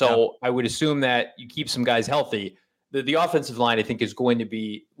 So I would assume that you keep some guys healthy. The offensive line, I think, is going to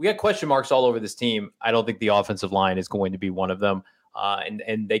be – we got question marks all over this team. I don't think the offensive line is going to be one of them.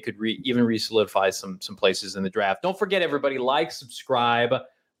 And they could even re-solidify some places in the draft. Don't forget, everybody, subscribe,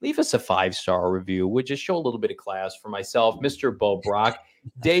 leave us a 5-star review. We'll just show a little bit of class for myself, Mr. Bo Brock.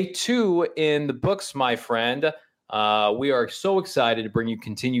 Day 2 in the books, my friend. We are so excited to bring you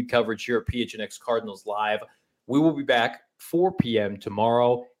continued coverage here at PHNX Cardinals Live. We will be back 4 p.m.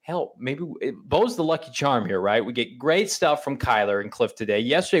 tomorrow. Hell, maybe Bo's the lucky charm here, right? We get great stuff from Kyler and Cliff today.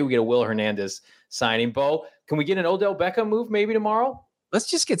 Yesterday, we get a Will Hernandez signing. Bo, can we get an Odell Beckham move maybe tomorrow? Let's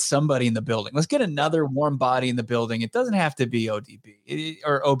just get somebody in the building. Let's get another warm body in the building. It doesn't have to be ODB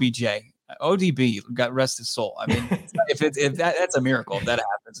or OBJ. ODB, got rest his soul. I mean, that's a miracle if that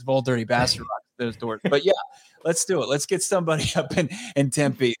happens. If old dirty bastard rocks those doors. But yeah, let's do it. Let's get somebody up in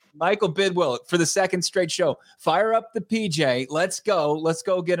Tempe. Michael Bidwell for the second straight show. Fire up the PJ. Let's go. Let's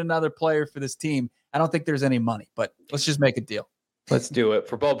go get another player for this team. I don't think there's any money, but let's just make a deal. Let's do it.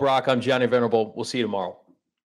 For Bo Brock, I'm Johnny Venerable. We'll see you tomorrow.